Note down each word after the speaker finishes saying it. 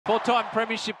Four-time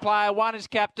premiership player, one as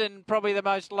captain, probably the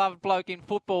most loved bloke in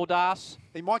football, Das.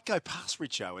 He might go past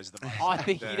Richo as the most. I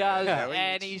think he does.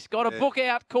 And he's got a book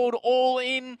out called All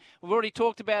In. We've already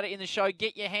talked about it in the show.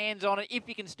 Get your hands on it if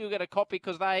you can still get a copy,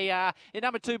 because they are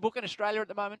number 2 book in Australia at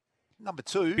the moment. Number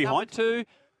 2. Number 2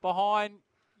 behind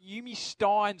Yumi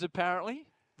Steins, apparently.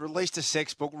 Released a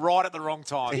sex book right at the wrong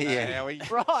time. Howie.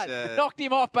 Right. Knocked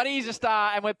him off, but he's a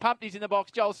star, and we're pumped he's in the box.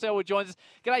 Joel Selwood joins us.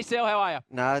 G'day, Sel. How are you?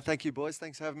 No, thank you, boys.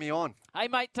 Thanks for having me on. Hey,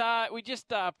 mate, we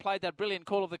just played that brilliant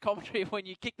call of the commentary when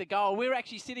you kicked the goal. We're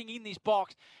actually sitting in this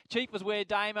box. Chief was where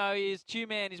Damo is.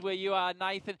 Two-Man is where you are,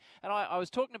 Nathan. And I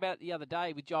was talking about it the other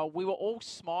day with Joel. We were all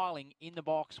smiling in the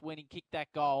box when he kicked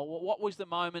that goal. What was the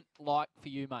moment like for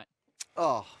you, mate?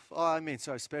 Oh, I mean,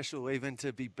 so special even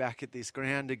to be back at this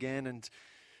ground again and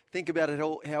think about it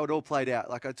all, how it all played out.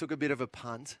 Like, I took a bit of a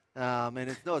punt, and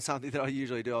it's not something that I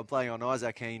usually do. I'm playing on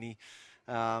Isaac Heaney,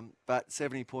 but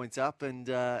 70 points up, and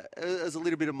it was a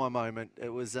little bit of my moment. It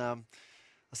was, I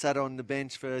sat on the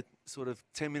bench for sort of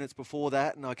 10 minutes before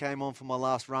that, and I came on for my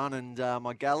last run and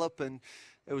my gallop, and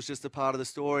it was just a part of the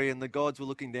story, and the gods were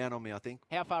looking down on me, I think.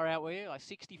 How far out were you? Like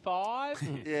 65?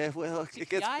 Yeah, well, it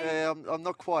gets, I'm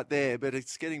not quite there, but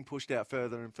it's getting pushed out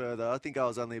further and further. I think I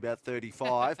was only about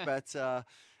 35, but...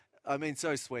 I mean,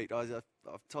 so sweet. I've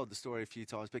told the story a few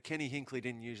times, but Kenny Hinkley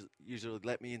didn't usually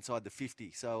let me inside the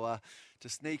 50. So to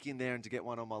sneak in there and to get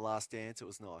one on my last dance, it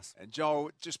was nice. And Joel,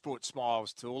 it just brought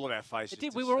smiles to all of our faces. It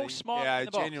did. We were all smiling in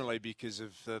the box. Genuinely, because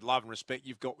of the love and respect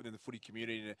you've got within the footy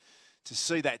community to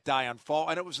see that day unfold.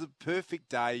 And it was the perfect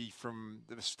day from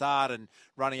the start, and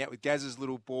running out with Gaz's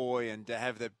little boy, and to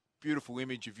have that beautiful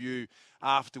image of you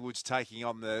afterwards taking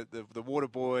on the water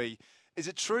boy. Is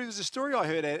it true? There's a story I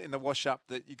heard in the wash-up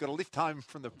that you got a lift home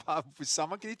from the pub with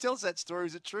someone. Can you tell us that story?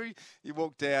 Is it true? You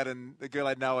walked out and the girl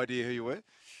had no idea who you were?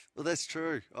 Well, that's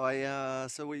true.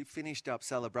 So we finished up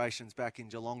celebrations back in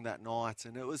Geelong that night,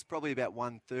 and it was probably about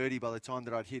 1:30 by the time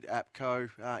that I'd hit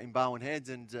APCO in Barwon Heads,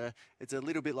 and it's a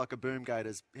little bit like a boom gate,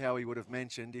 as Howie would have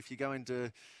mentioned. If you go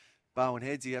into Barwon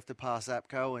Heads, you have to pass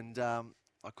APCO, and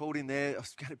I called in there. I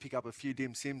was going to pick up a few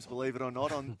dim sims, believe it or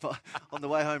not, on the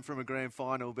way home from a grand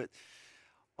final, but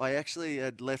I actually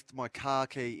had left my car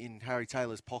key in Harry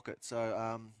Taylor's pocket. So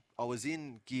I was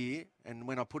in gear, and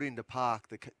when I put it into park,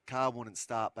 the car wouldn't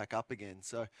start back up again.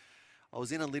 So I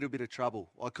was in a little bit of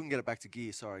trouble. I couldn't get it back to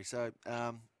gear, sorry. So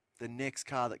the next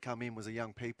car that come in was a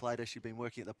young P-plater. She'd been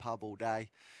working at the pub all day.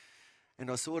 And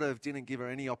I sort of didn't give her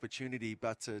any opportunity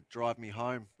but to drive me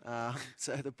home.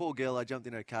 So the poor girl, I jumped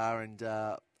in her car, and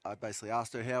I basically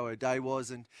asked her how her day was,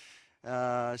 and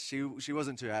she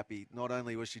wasn't too happy. Not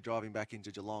only was she driving back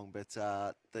into Geelong, but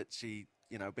that she,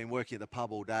 been working at the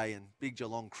pub all day, and big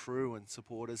Geelong crew and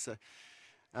supporters. So,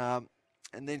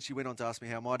 and then she went on to ask me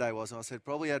how my day was, and I said,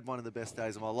 probably had one of the best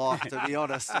days of my life, to be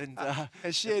honest. And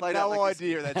she had no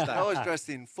idea at that stage. I was dressed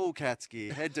in full cat's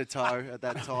gear, head to toe at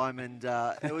that time, and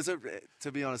it was,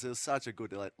 to be honest, it was such a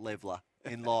good leveler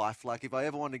in life. Like, if I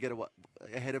ever wanted to get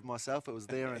ahead of myself, it was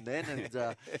there and then,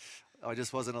 and I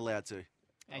just wasn't allowed to.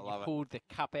 And you pulled the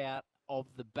cup out of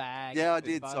the bag. Yeah, I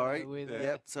did, sorry.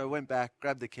 Yep. So I went back,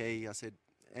 grabbed the key. I said,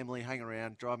 Emily, hang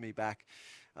around, drive me back.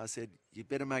 I said, you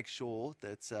better make sure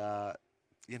that,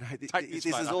 this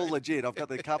is all legit. I've got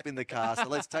the cup in the car, so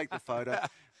let's take the photo.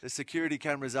 The security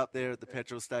camera's up there at the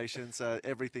petrol station, so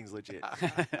everything's legit.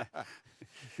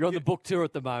 You're on the book tour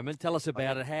at the moment. Tell us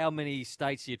about it. How many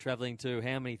states are you travelling to?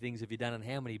 How many things have you done, and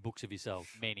how many books have you sold?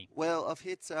 Many. Well, I've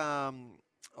hit...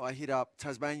 I hit up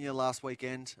Tasmania last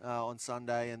weekend on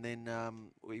Sunday, and then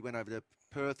we went over to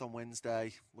Perth on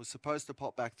Wednesday. Was supposed to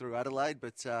pop back through Adelaide,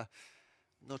 but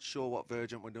not sure what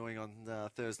Virgin were doing on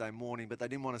Thursday morning, but they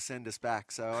didn't want to send us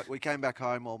back. So we came back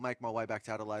home. I'll make my way back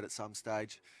to Adelaide at some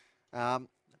stage. But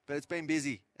it's been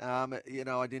busy. I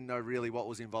didn't know really what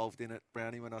was involved in it,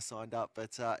 Brownie, when I signed up,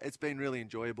 but it's been really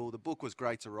enjoyable. The book was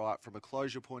great to write from a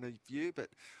closure point of view, but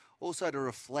also to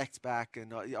reflect back,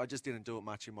 and I just didn't do it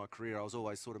much in my career. I was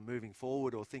always sort of moving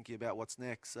forward or thinking about what's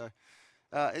next. So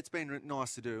it's been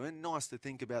nice to do, and nice to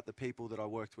think about the people that I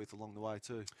worked with along the way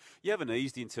too. You haven't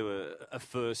eased into a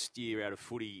first year out of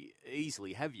footy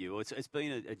easily, have you? It's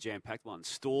been a jam-packed one.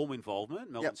 Storm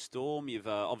involvement, Melbourne Storm. You've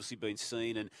obviously been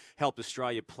seen and helped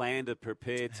Australia plan to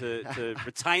prepare to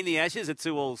retain the Ashes, a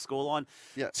 2-2 scoreline,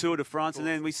 Tour de France, and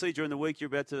then we see during the week you're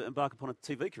about to embark upon a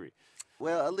TV career.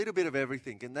 Well, a little bit of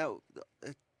everything, and that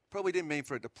it probably didn't mean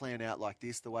for it to plan out like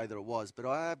this, the way that it was, but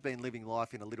I have been living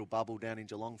life in a little bubble down in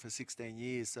Geelong for 16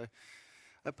 years, so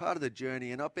a part of the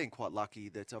journey, and I've been quite lucky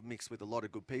that I've mixed with a lot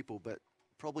of good people, but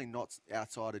probably not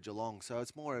outside of Geelong, so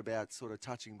it's more about sort of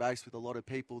touching base with a lot of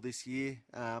people this year.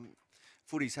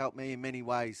 Footy's helped me in many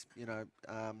ways,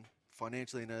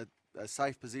 financially in a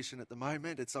safe position at the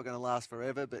moment. It's not going to last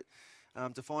forever, but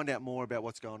to find out more about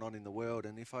what's going on in the world,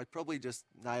 and if I probably just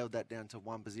nailed that down to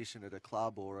one position at a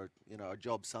club or a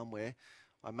job somewhere,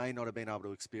 I may not have been able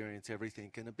to experience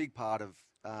everything. And a big part of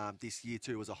this year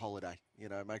too was a holiday.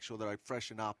 Make sure that I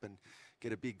freshen up and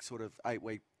get a big sort of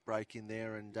 8-week break in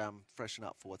there and freshen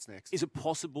up for what's next. Is it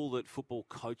possible that football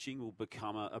coaching will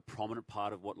become a prominent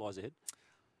part of what lies ahead?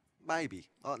 Maybe.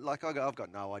 I've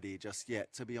got no idea just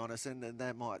yet, to be honest, and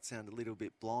that might sound a little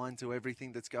bit blind to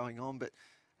everything that's going on, but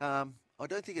I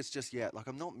don't think it's just yet.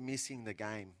 I'm not missing the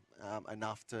game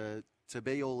enough to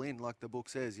be all in, like the book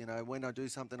says. When I do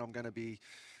something, I'm going to be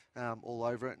all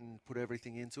over it and put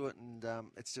everything into it, and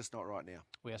it's just not right now.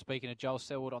 We are speaking to Joel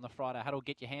Selwood on the Friday Huddle.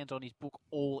 Get your hands on his book,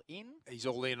 All In. He's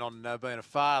all in on being a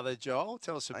father, Joel.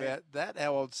 Tell us about that.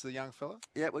 How old's the young fella?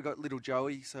 Yeah, we've got little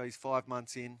Joey, so he's 5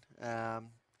 months in.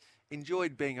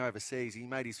 Enjoyed being overseas. He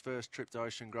made his first trip to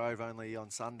Ocean Grove only on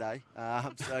Sunday,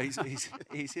 so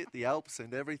he's hit the Alps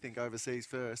and everything overseas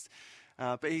first.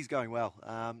 But he's going well.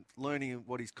 Learning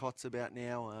what his cot's about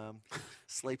now.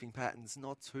 Sleeping patterns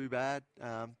not too bad.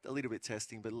 A little bit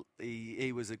testing, but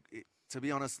he was to be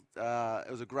honest,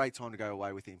 it was a great time to go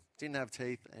away with him. Didn't have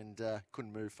teeth and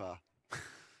couldn't move far.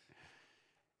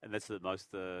 And that's that's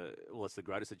the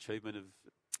greatest achievement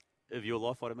of your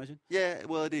life, I'd imagine? Yeah,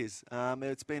 well, it is.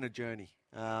 It's been a journey.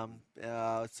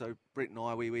 So Britt and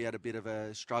I, we had a bit of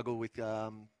a struggle with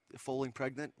falling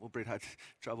pregnant. Well, Britt had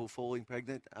trouble falling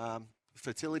pregnant.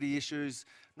 Fertility issues,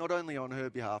 not only on her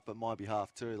behalf, but my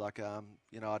behalf too. I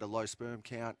had a low sperm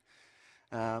count.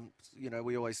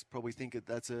 We always probably think that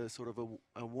that's a sort of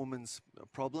a woman's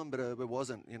problem, but it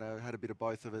wasn't. Had a bit of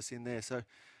both of us in there. So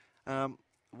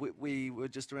we were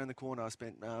just around the corner. I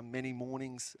spent many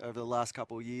mornings over the last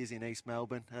couple of years in East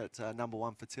Melbourne at number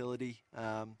 1 fertility.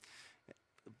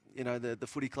 The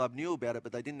footy club knew about it,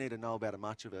 but they didn't need to know about it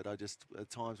much of it. I just at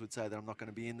times would say that I'm not going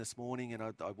to be in this morning, and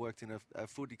I worked in a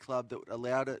footy club that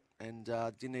allowed it and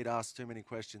didn't need to ask too many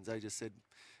questions. They just said,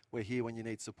 we're here when you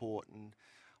need support, and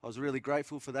I was really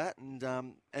grateful for that. And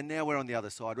now we're on the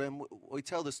other side. And we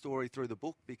tell the story through the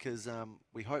book because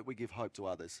we hope we give hope to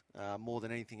others more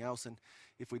than anything else. And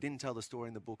if we didn't tell the story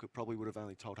in the book, it probably would have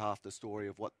only told half the story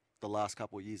of what the last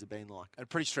couple of years have been like. And a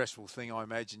pretty stressful thing, I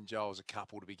imagine, Joel, as a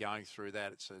couple to be going through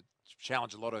that. It's a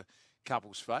challenge a lot of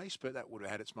couples face, but that would have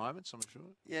had its moments, I'm sure.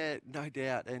 Yeah, no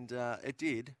doubt, and it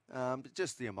did.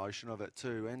 Just the emotion of it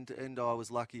too. And I was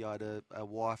lucky I had a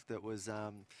wife that was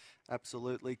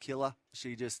absolutely killer.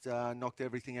 She just knocked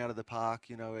everything out of the park,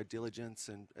 her diligence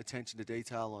and attention to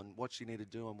detail on what she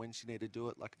needed to do and when she needed to do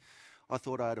it. I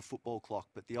thought I had a football clock,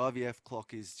 but the IVF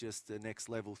clock is just the next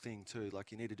level thing too.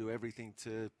 You need to do everything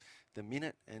to the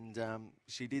minute, and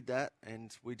she did that,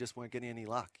 and we just weren't getting any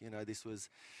luck. This was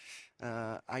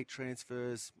 8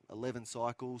 transfers, 11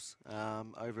 cycles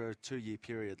over a 2-year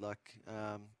period.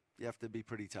 You have to be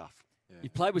pretty tough. Yeah. You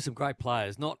played with some great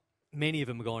players. Not many of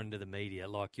them have gone into the media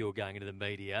like you're going into the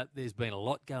media. There's been a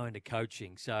lot going to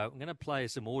coaching. So I'm going to play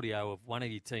some audio of one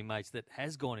of your teammates that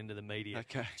has gone into the media.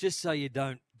 Okay. Just so you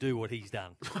don't do what he's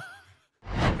done.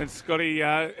 And Scotty,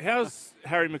 how's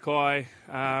Harry Mackay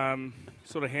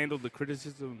sort of handled the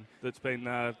criticism that's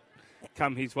been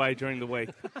come his way during the week?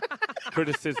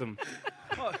 Criticism.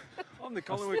 I'm the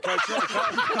Collingwood coach, not the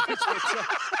Carlton coach.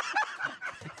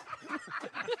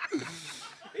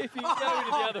 If you go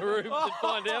into the other room and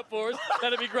find out for us,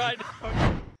 that'd be great.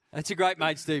 That's a great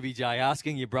mate, Stevie J,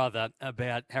 asking your brother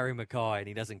about Harry Mackay, and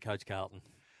he doesn't coach Carlton.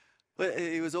 Well,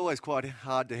 he was always quite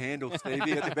hard to handle,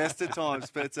 Stevie, at the best of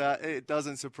times, but it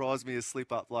doesn't surprise me a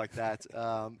slip-up like that.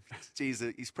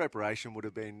 His preparation would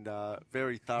have been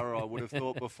very thorough, I would have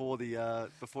thought, before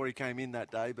he came in that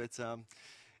day, but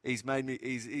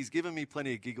he's given me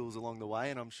plenty of giggles along the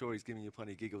way, and I'm sure he's giving you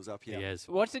plenty of giggles up here. Yes.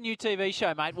 What's the new TV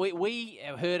show, mate?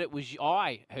 I heard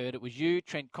it was you,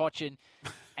 Trent Cotchin,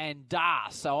 and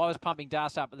Das. So I was pumping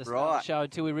Das up at the start of the show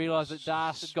until we realised that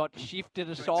Das had got shifted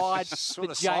aside for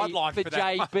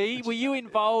JB. Were you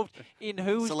involved in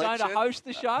who was going to host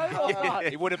the show?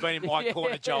 He would have been in my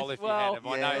corner, Joel, if you had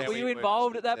him. Were you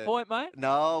involved at that point, mate?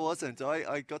 No, I wasn't.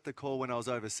 I got the call when I was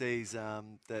overseas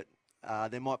that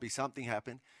there might be something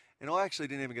happen. And I actually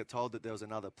didn't even get told that there was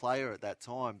another player at that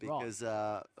time because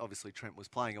obviously Trent was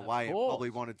playing away and probably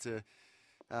wanted to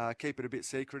keep it a bit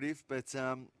secretive. But,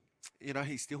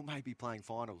 he still may be playing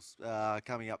finals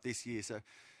coming up this year. So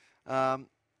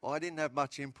I didn't have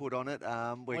much input on it.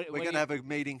 We're going to have a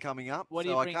meeting coming up,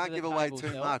 so I can't give away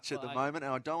too much at the moment,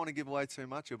 and I don't want to give away too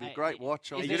much. It'll be a great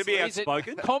watch. Are you going to be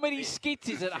outspoken? Comedy skits?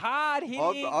 Is it hard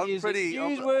hitting? I'm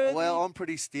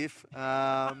pretty stiff.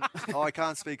 I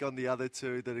can't speak on the other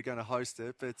two that are going to host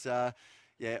it, but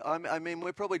Yeah, I mean,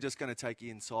 we're probably just going to take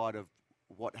you inside of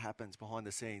what happens behind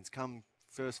the scenes. Come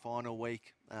first final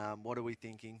week, what are we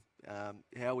thinking? How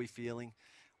are we feeling?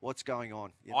 What's going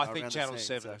on? I think around Channel the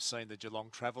scene, 7 have seen the Geelong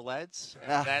travel ads.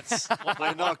 And that's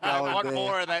we're not going want there.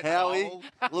 more of that. Howie, goal.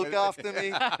 look after me.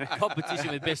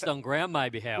 Competition with best on ground,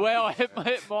 maybe, Howard. Well,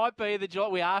 it might be the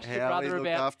Geelong. We asked your Howie, brother look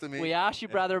about. after me. We asked your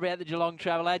brother about the Geelong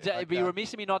travel ads. It'd be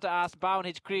remiss of me not to ask. Barwon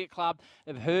Heads Cricket Club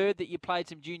have heard that you played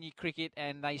some junior cricket,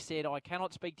 and they said, "I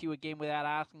cannot speak to you again without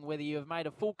asking whether you have made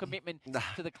a full commitment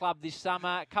to the club this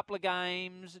summer. A couple of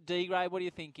games, D grade. What are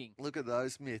you thinking?" Look at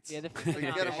those mitts. Yeah, the you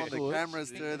get them on the good. cameras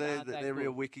too. They're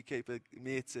real wicketkeeper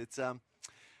mitts.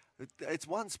 It's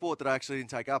one sport that I actually didn't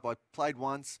take up. I played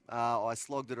once. I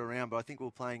slogged it around, but I think we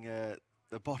were playing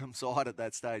the bottom side at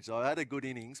that stage. So I had a good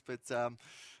innings, but I'm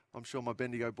sure my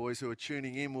Bendigo boys who are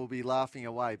tuning in will be laughing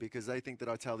away because they think that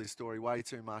I tell this story way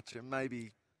too much and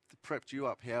maybe prepped you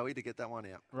up, Howie, to get that one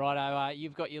out. Righto,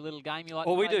 you've got your little game you like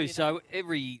Well, to we play, do. you know? So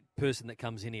every person that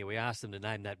comes in here, we ask them to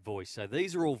name that voice. So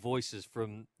these are all voices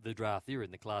from the draft year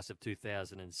in the class of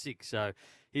 2006. So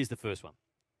here's the first one.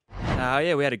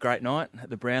 Yeah, we had a great night at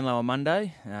the Brownlow on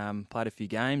Monday. Played a few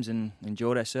games and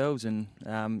enjoyed ourselves. And,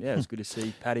 yeah, it was good to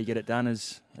see Paddy get it done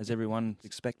as everyone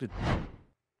expected.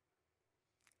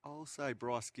 I'll say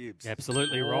Bryce Gibbs.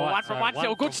 Absolutely Oh, right. one from one,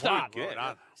 still good start. Well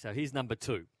done. So here's number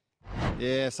 2.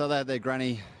 Yeah, so they had their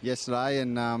granny yesterday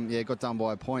and, got done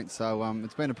by a point. So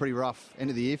it's been a pretty rough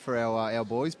end of the year for our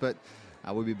boys, but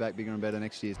we'll be back bigger and better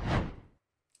next year.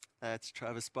 That's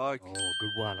Travis Spoke. Oh,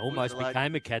 good one. Almost delayed.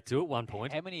 became a cat too at one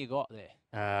point. How many you got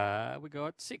there? We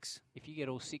got 6. If you get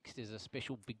all 6, there's a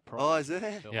special big prize. Oh, is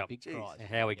there? Yep. Big Jeez. prize.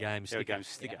 Howie Games. There we sticker. go,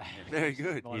 sticker. Very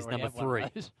good. Might Here's already number have one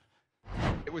of 3. those.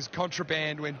 It was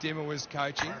contraband when Dimmer was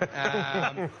coaching.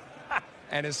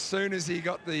 And as soon as he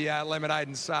got the lemonade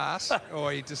and sauce,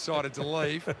 or he decided to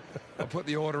leave, I put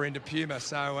the order into Puma.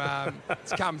 So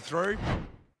it's come through.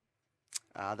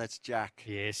 That's Jack.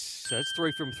 Yes, so it's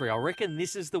 3 from 3. I reckon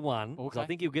this is the one, 'cause I Okay.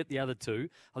 think you'll get the other 2.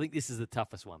 I think this is the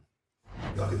toughest one.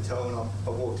 I could tell when I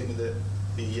walked into the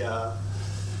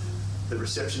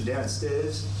reception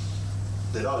downstairs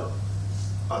that I'd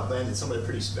landed somewhere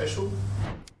pretty special.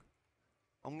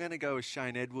 I'm going to go with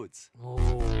Shane Edwards. Oh,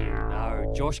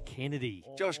 no, Josh Kennedy.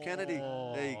 Josh Kennedy.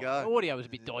 There you The go. audio was a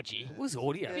bit dodgy. It was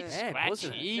audio. Bit bad,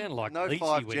 wasn't it? scratchy. It sounded like No Leachy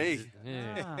 5G. when he-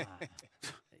 Yeah. Ah.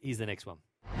 Here's the next one.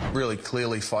 Really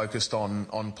clearly focused on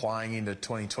playing into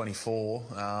 2024.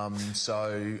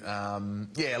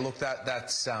 Yeah, look,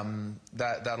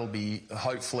 that'll be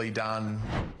hopefully done.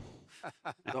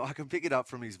 No, I can pick it up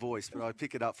from his voice, but I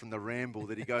pick it up from the ramble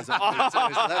that he goes on.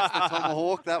 That's the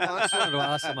Tomahawk, that one. I just wanted to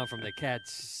ask someone from the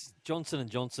Cats. Johnson &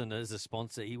 Johnson as a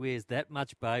sponsor, he wears that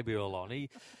much baby oil on.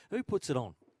 Who puts it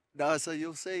on? No, so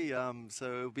you'll see.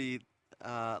 So it'll be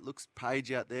looks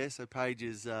Paige out there. So Paige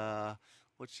is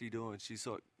what's she doing? She's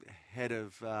sort of head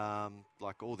of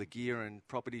like all the gear and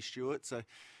property steward. So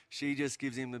she just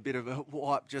gives him a bit of a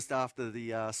wipe just after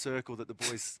the circle that the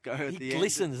boys go at He the end.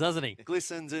 glistens, doesn't he?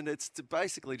 Glistens, and it's to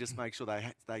basically just make sure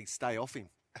they stay off him.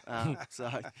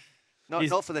 So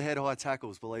not for the head high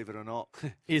tackles, believe it or not.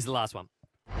 Here's the last one.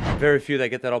 Very few that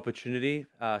get that opportunity,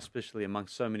 especially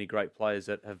amongst so many great players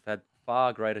that have had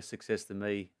far greater success than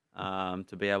me.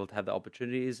 To be able to have the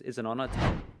opportunity is an honour.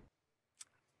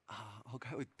 I'll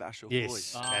go with Bashel. Yes,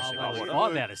 Boys. Bashel. well,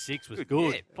 5 out of 6 was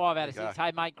good. Yeah, 5 out of There you 6.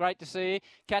 Hey, mate, great to see you.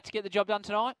 Cats get the job done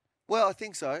tonight? Well, I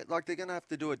think so. Like, they're going to have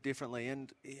to do it differently.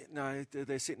 And,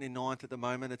 they're sitting in 9th at the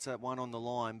moment. It's at 1 on the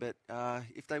line. But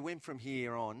if they win from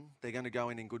here on, they're going to go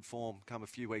in good form come a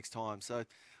few weeks' time. So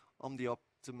I'm the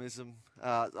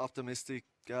optimistic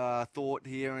thought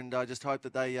here, and I just hope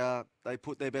that they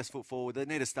put their best foot forward. They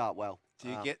need to start well. Do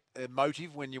you get a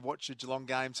motive when you watch a Geelong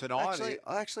game tonight?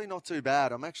 Actually, not too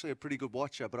bad. I'm actually a pretty good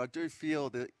watcher, but I do feel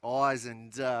the eyes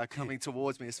and coming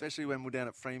towards me, especially when we're down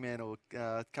at Fremantle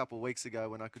a couple of weeks ago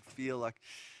when I could feel like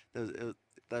the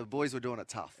boys were doing it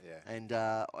tough. Yeah. And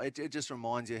it just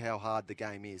reminds you how hard the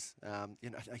game is.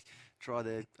 They try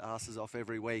their asses off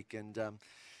every week, and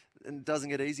it doesn't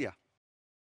get easier.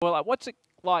 Well, what's it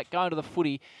like going to the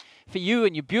footy for you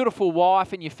and your beautiful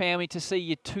wife and your family to see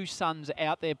your 2 sons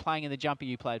out there playing in the jumper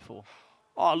you played for?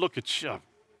 Oh, look, it's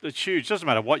huge. Doesn't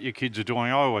matter what your kids are doing.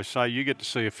 I always say you get to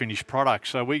see a finished product.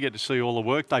 So we get to see all the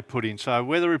work they put in. So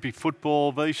whether it be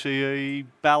football, VCE,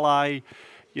 ballet,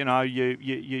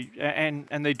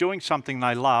 and they're doing something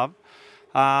they love.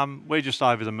 We're just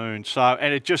over the moon. So,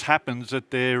 and it just happens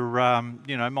that they're,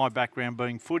 my background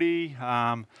being footy,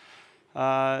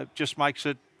 just makes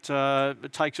it.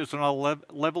 It takes us to another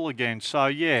level again. So,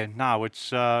 yeah, no,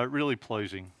 it's really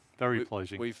pleasing. very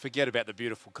pleasing. We forget about the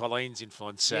beautiful Colleen's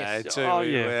influence Yes. too, Oh,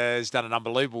 who yeah. has done an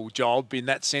unbelievable job in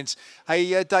that sense.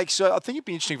 Hey, Daicos, so I think it'd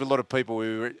be interesting for a lot of people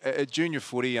who were at junior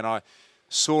footy, and I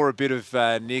saw a bit of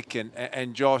Nick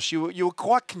and Josh. You were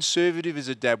quite conservative as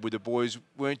a dad with the boys,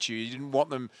 weren't you? You didn't want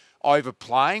them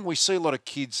overplaying. We see a lot of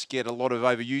kids get a lot of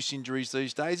overuse injuries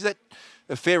these days. Is that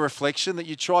a fair reflection that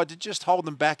you tried to just hold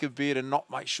them back a bit and not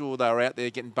make sure they were out there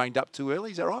getting banged up too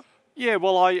early? Is that right? Yeah,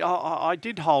 well, I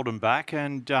did hold them back,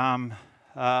 and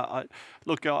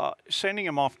sending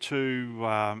them off to,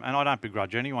 and I don't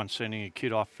begrudge anyone sending a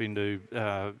kid off into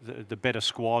the better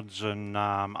squads and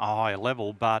a higher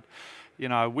level, but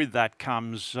with that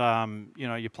comes,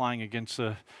 you're playing against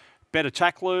the better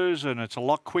tacklers, and it's a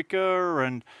lot quicker,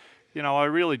 and I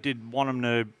really did want them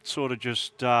to sort of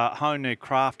just hone their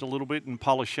craft a little bit and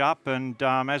polish up. And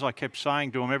as I kept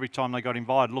saying to them every time they got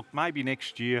invited, look, maybe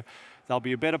next year they'll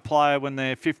be a better player when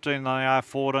they're 15 than they are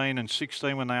 14, and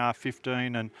 16 when they are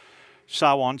 15, and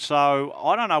so on. So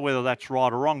I don't know whether that's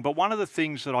right or wrong, but one of the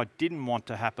things that I didn't want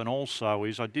to happen also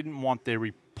is I didn't want their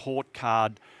report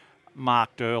card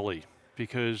marked early,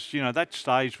 because, that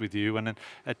stays with you. And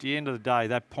at the end of the day,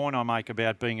 that point I make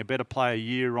about being a better player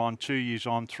year on, 2 years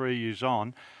on, 3 years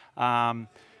on,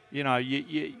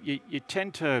 you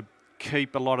tend to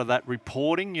keep a lot of that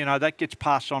reporting. That gets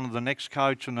passed on to the next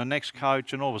coach and the next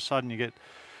coach, and all of a sudden you get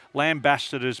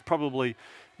lambasted as probably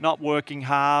not working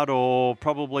hard or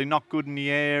probably not good in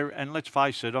the air. And let's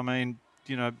face it, I mean,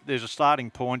 there's a starting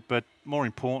point, but more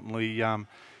importantly,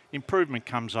 improvement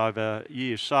comes over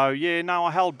years. So,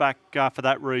 I held back for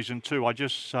that reason too. I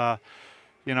just, I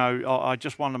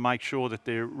just wanted to make sure that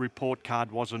their report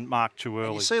card wasn't marked too early.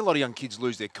 And you see a lot of young kids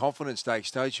lose their confidence,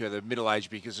 Daicos, don't you, at the middle age,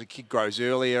 because the kid grows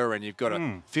earlier, and you've got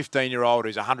a 15-year-old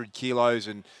who's 100 kilos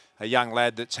and a young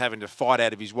lad that's having to fight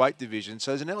out of his weight division.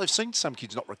 So I've seen some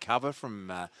kids not recover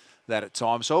from that at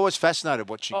times. So I was fascinated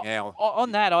watching how.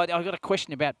 On that, I got a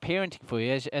question about parenting for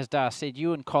you. As Dar said,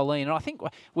 you and Colleen, and I think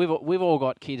we've all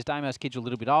got kids. Damo's kids are a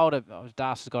little bit older.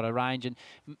 Dar's has got a range, and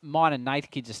mine and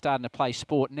Nathan's kids are starting to play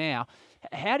sport now.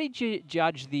 How did you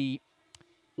judge the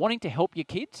wanting to help your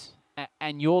kids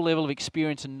and your level of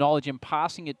experience and knowledge and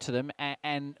passing it to them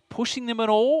and pushing them at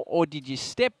all, or did you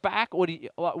step back, or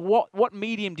what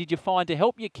medium did you find to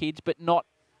help your kids but not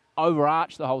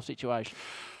overarch the whole situation?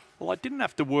 Well, I didn't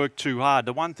have to work too hard.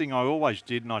 The one thing I always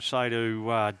did, and I say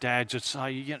to dads that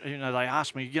say, they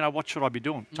ask me, what should I be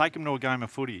doing? Take them to a game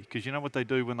of footy, because you know what they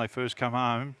do when they first come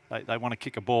home? They want to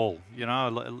kick a ball.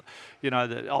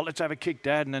 Let's have a kick,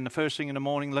 Dad, and then the first thing in the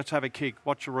morning, let's have a kick.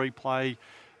 Watch a replay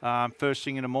first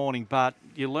thing in the morning. But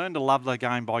you learn to love the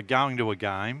game by going to a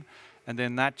game, and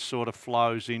then that sort of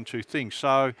flows into things.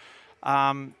 So.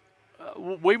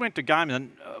 We went to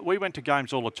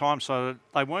games all the time, so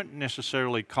they weren't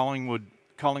necessarily Collingwood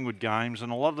games.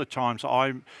 And a lot of the times,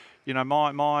 my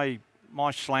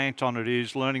slant on it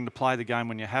is learning to play the game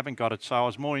when you haven't got it. So I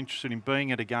was more interested in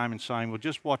being at a game and saying, well,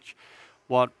 just watch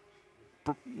what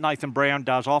Nathan Brown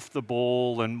does off the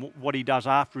ball and what he does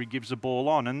after he gives the ball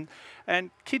on. And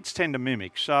kids tend to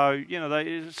mimic. So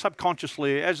they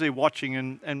subconsciously, as they're watching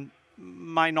and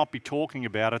may not be talking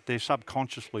about it, they're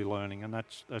subconsciously learning, and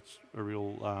that's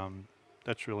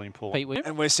really important.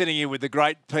 And we're sitting here with the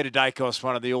great Peter Daicos,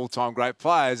 one of the all-time great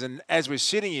players. And as we're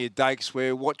sitting here, Daicos,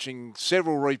 we're watching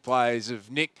several replays of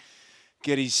Nick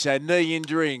get his knee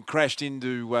injury and crashed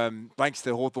into Banks,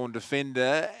 the Hawthorn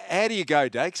defender. How do you go,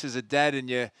 Daicos, as a dad,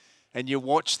 and you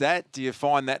watch that? Do you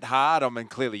find that hard? I mean,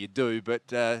 clearly you do, but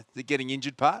the getting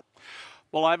injured part?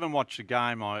 Well, I haven't watched the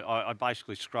game. I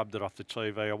basically scrubbed it off the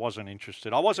TV. I wasn't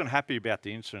interested. I wasn't happy about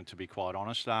the incident, to be quite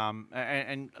honest.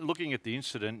 And looking at the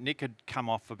incident, Nick had come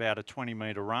off about a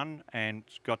 20-metre run and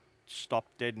got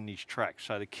stopped dead in his tracks.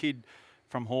 So the kid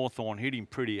from Hawthorn hit him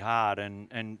pretty hard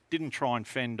and didn't try and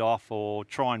fend off or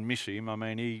try and miss him. I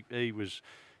mean, he was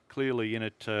clearly in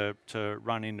it to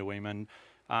run into him. And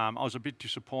I was a bit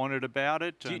disappointed about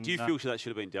it. Do you feel that should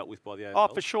have been dealt with by the AFL? Oh,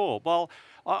 for sure. Well,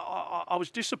 I was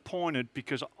disappointed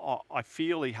because I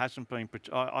feel he hasn't been.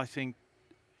 I think,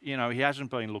 he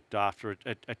hasn't been looked after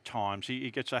at times.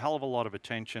 He gets a hell of a lot of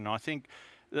attention. I think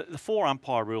the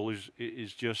 4-umpire rule is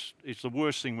the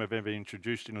worst thing we've ever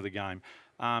introduced into the game.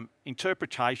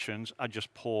 Interpretations are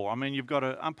just poor. I mean, you've got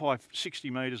an umpire 60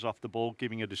 metres off the ball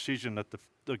giving a decision that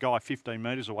the guy 15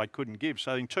 metres away couldn't give.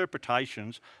 So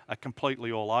interpretations are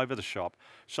completely all over the shop.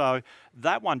 So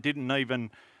that one didn't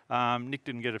even, Nick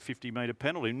didn't get a 50-metre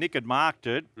penalty. Nick had marked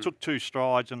it, took 2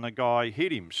 strides, and the guy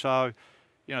hit him. So,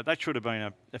 that should have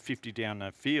been a 50 down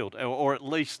the field, or at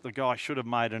least the guy should have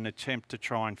made an attempt to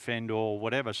try and fend or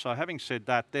whatever. So having said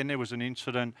that, then there was an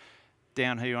incident.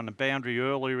 down here on the boundary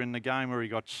earlier in the game where he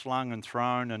got slung and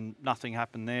thrown and nothing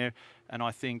happened there. And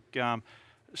I think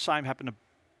same happened to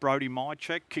Brodie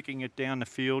Mychek, kicking it down the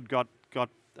field, got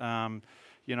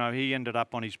he ended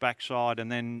up on his backside,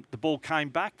 and then the ball came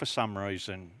back for some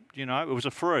reason. It was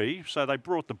a free, so they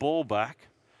brought the ball back.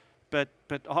 But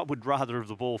I would rather have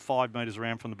the ball 5 metres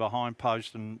around from the behind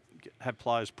post and have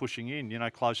players pushing in,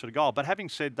 closer to goal. But having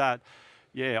said that,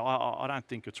 yeah, I don't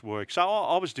think it's worked. So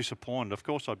I was disappointed. Of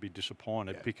course, I'd be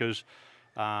disappointed because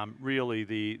really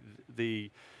the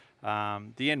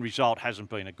end result hasn't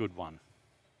been a good one.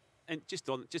 And just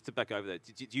to back over that,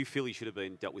 do you feel he should have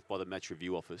been dealt with by the match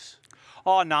review office?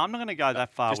 Oh no, I'm not going to go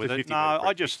that far Just with a it. 50 No,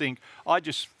 metre I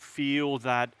just feel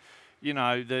that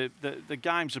the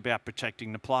game's about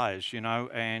protecting the players,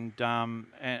 and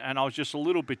I was just a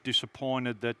little bit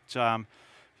disappointed that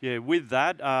with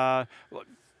that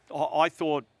I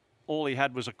thought all he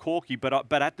had was a corky,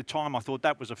 but at the time I thought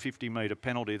that was a 50-metre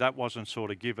penalty. That wasn't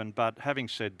sort of given. But having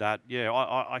said that,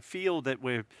 I feel that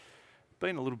we've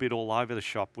been a little bit all over the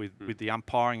shop with the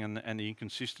umpiring and the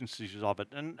inconsistencies of it.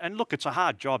 And look, it's a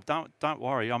hard job. Don't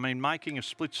worry. I mean, making a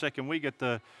split second, we get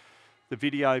the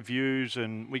video views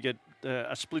and we get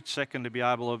a split second to be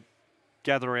able to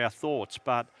gather our thoughts.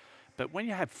 But when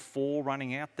you have 4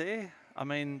 running out there, I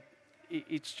mean,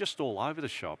 it's just all over the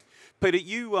shop. Peter,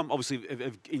 you obviously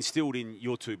have instilled in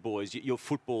your 2 boys your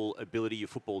football ability, your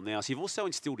football now. So you've also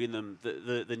instilled in them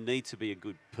the need to be a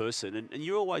good person. And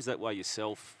you're always that way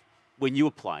yourself. When you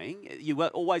were playing, you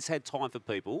always had time for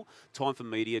people, time for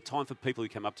media, time for people who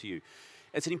come up to you.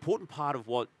 It's an important part of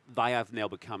what they have now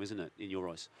become, isn't it, in your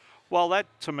eyes? Well, that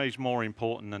to me is more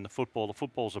important than the football. The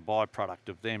football's a byproduct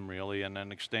of them, really, and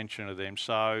an extension of them.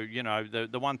 So,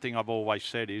 the one thing I've always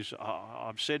said is,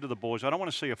 I've said to the boys, I don't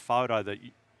want to see a photo that,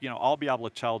 I'll be able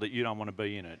to tell that you don't want to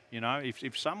be in it.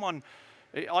 If someone,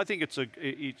 I think it's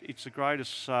the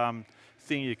greatest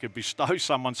thing you could bestow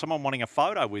someone wanting a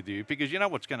photo with you, because you know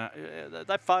what's going to,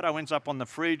 that photo ends up on the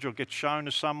fridge or gets shown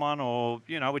to someone, or,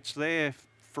 it's there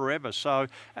forever. So,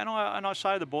 and I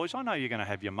say to the boys, I know you're going to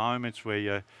have your moments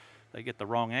where they get the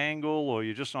wrong angle, or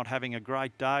you're just not having a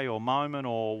great day or moment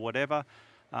or whatever,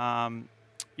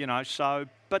 so,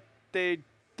 but they're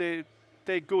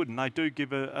good, and they do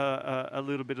give a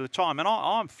little bit of the time. And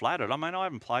I'm flattered. I mean, I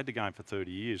haven't played the game for 30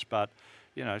 years, but,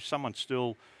 someone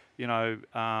still,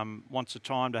 wants the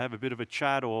time to have a bit of a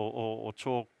chat or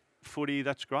talk footy,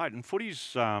 that's great. And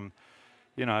footy's,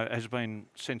 has been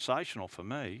sensational for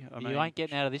me. I mean, ain't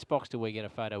getting out of this box till we get a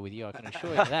photo with you, I can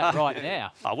assure you of that right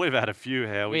now. Oh, we've had a few,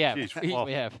 Howie. We have. Jeez,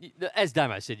 we have. As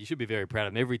Damo said, you should be very proud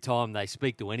of them. Every time they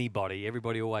speak to anybody,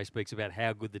 everybody always speaks about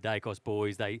how good the Daicos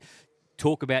boys, they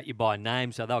talk about you by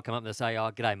name, so they'll come up and they'll say,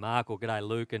 oh, g'day Mark or g'day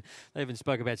Luke, and they even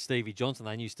spoke about Stevie Johnson.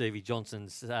 They knew Stevie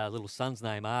Johnson's little son's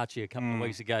name, Archie, a couple of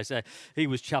weeks ago, so he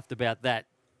was chuffed about that.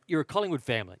 You're a Collingwood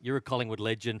family. You're a Collingwood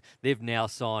legend. They've now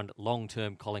signed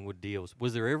long-term Collingwood deals.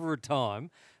 Was there ever a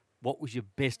time, what was your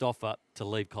best offer to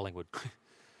leave Collingwood?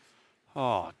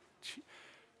 Look,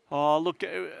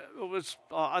 it was.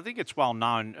 I think it's well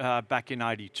known back in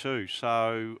 '82.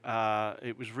 So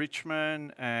it was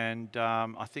Richmond, and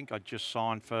I think I just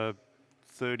signed for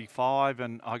 35,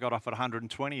 and I got offered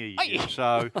 120 a year.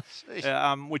 So,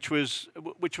 which was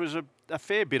a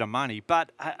fair bit of money.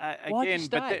 But Why'd you again,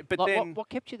 stay? but Like, then what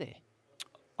kept you there?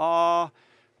 My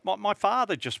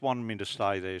father just wanted me to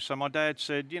stay there. So my dad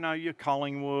said, you're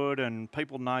Collingwood, and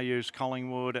people know you as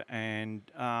Collingwood, and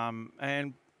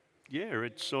yeah,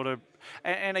 it's sort of,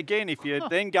 and again, if you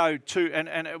then go to,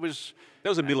 and it was... That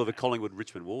was the middle of the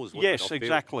Collingwood-Richmond Wars, wasn't it? Yes,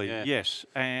 exactly, yes.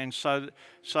 And so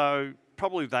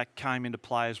probably that came into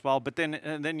play as well. But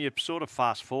then you sort of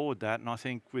fast forward that, and I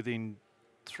think within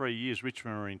 3 years,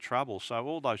 Richmond were in trouble. So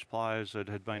all those players that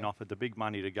had been offered the big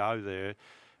money to go there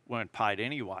weren't paid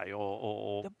anyway,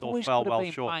 or fell well short. The boys could have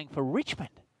been playing for Richmond.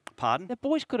 Pardon? The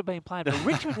boys could have been playing for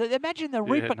Richmond. Imagine the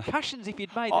repercussions if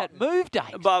you'd made that move,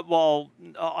 Dave. But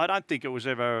I don't think it was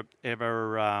ever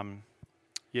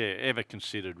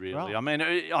considered really. Right. I mean,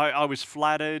 I was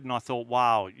flattered, and I thought,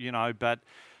 wow, but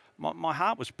my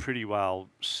heart was pretty well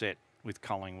set with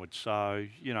Collingwood. So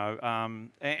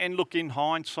and look, in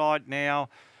hindsight now,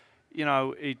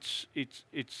 it's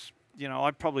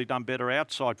I'd probably done better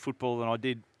outside football than I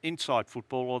did inside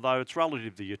football. Although it's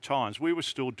relative to your times, we were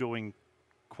still doing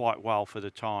quite well for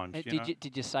the Times.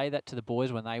 Did you say that to the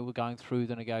boys when they were going through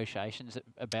the negotiations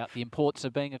about the importance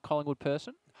of being a Collingwood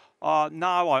person?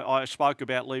 No, I spoke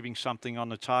about leaving something on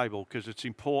the table because it's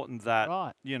important that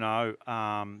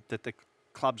that the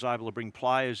club's able to bring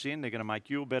players in. They're going to make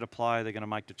you a better player. They're going to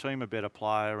make the team a better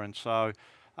player, and so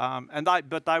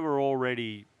but they were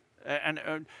already,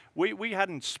 and we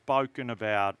hadn't spoken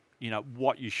about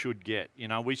what you should get.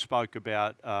 We spoke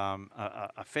about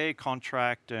a fair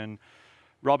contract, and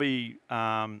Robbie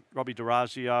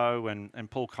D'Orazio and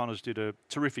Paul Connors did a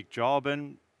terrific job,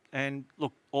 and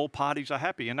look, all parties are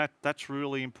happy, and that's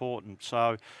really important.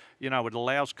 So, it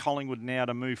allows Collingwood now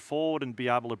to move forward and be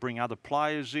able to bring other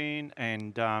players in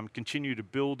and continue to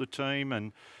build the team,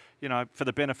 and for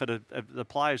the benefit of the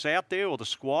players out there or the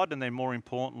squad, and then more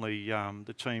importantly,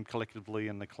 the team collectively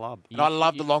and the club. And I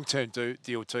love the long-term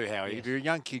deal too, Howie. Yes. If you're a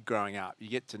young kid growing up, you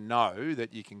get to know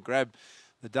that you can grab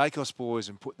the Daicos boys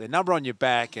and put their number on your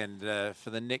back, and for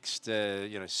the next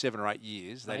 7 or 8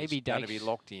 years, they're going to be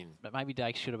locked in. But maybe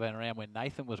Daicos should have been around when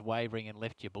Nathan was wavering and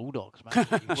left your Bulldogs. Maybe.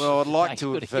 Well, I'd like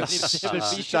to have you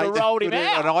should have rolled him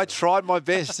out. And I tried my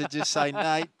best to just say,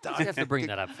 Nate, don't You have to bring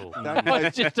that up, for.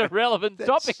 It's just a relevant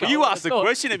topic. You asked the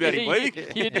question about him,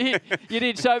 You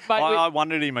did. So, mate, I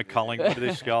wanted him at Collingwood,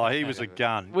 this guy. He was a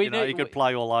gun. He could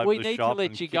play all over the shop. We need to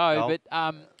let you go,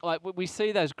 but we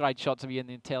see those great shots of you in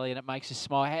the telly, and it makes us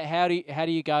smile. How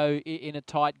do you go in a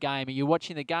tight game? Are you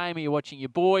watching the game? Are you watching your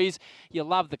boys? You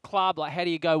love the club. Like, how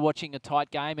do you go watching a tight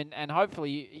game? And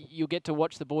hopefully you'll get to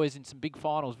watch the boys in some big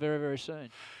finals very, very soon.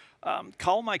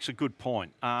 Cole makes a good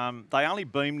point. They only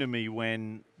beam to me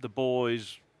when the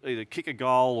boys either kick a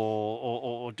goal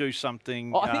or do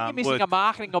something. I think you're missing a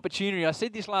marketing opportunity. I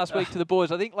said this last week to the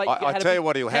boys. I think I tell you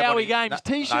what he'll have Howie Games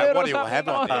T-shirt. What he'll have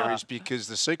on there is, because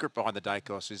the secret behind the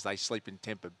Daicos is they sleep in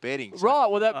temper bedding. So right.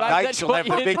 Well, that's will have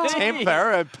a big temper,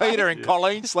 and Peter and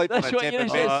Colleen sleep on a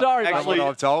temper bed. Sorry, actually, what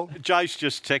I'm told. Jace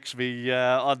just texted me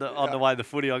on the way to the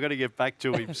footy. I got to get back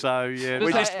to him. So yeah,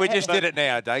 we just did it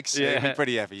now, Daicos. Yeah, we're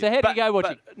pretty happy. So how do you go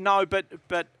watching?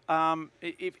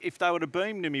 If they would have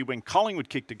beamed to me when Collingwood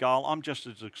kicked a goal, I'm just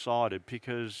as excited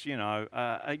because,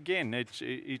 again,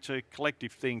 it's a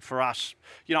collective thing for us.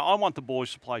 I want the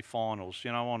boys to play finals.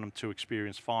 I want them to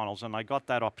experience finals, and they got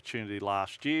that opportunity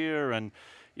last year. And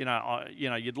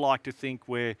you'd like to think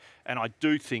and I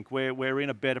do think we're in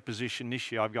a better position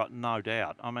this year. I've got no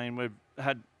doubt. I mean, we've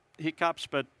had hiccups,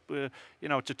 but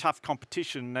it's a tough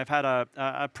competition. They've had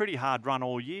a pretty hard run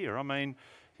all year. I mean,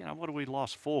 what have we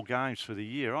lost? 4 games for the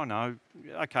year. I know.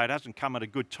 Okay, it hasn't come at a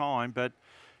good time, but,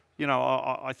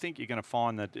 I think you're going to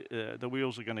find that the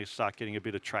wheels are going to start getting a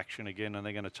bit of traction again, and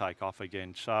they're going to take off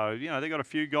again. So, they've got a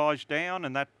few guys down,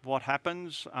 and that's what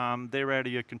happens. They're out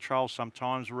of your control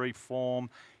sometimes,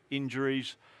 reform,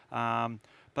 injuries.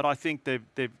 But I think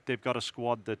they've got a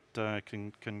squad that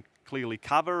can clearly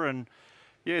cover. And,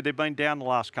 they've been down the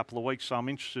last couple of weeks, so I'm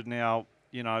interested now.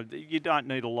 You don't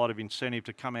need a lot of incentive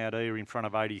to come out here in front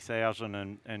of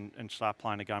 80,000 and start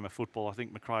playing a game of football. I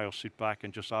think Macrae will sit back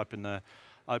and just open the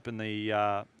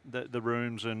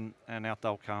rooms and out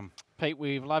they'll come. Pete,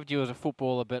 we've loved you as a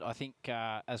footballer, but I think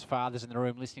as fathers in the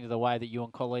room, listening to the way that you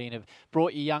and Colleen have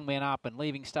brought your young men up and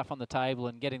leaving stuff on the table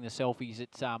and getting the selfies,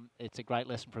 it's a great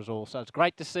lesson for us all. So it's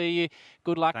great to see you.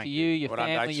 Good luck to you, your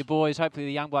family, your boys. Hopefully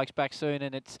the young bloke's back soon,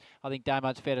 and I think, Damo,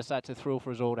 it's fair to say it's a thrill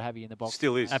for us all to have you in the box.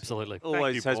 Still is. Absolutely.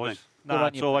 Always has been. No,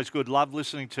 it's always good. Love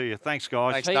listening to you. Thanks,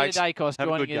 guys. Peter Daicos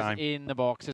joining us in the box.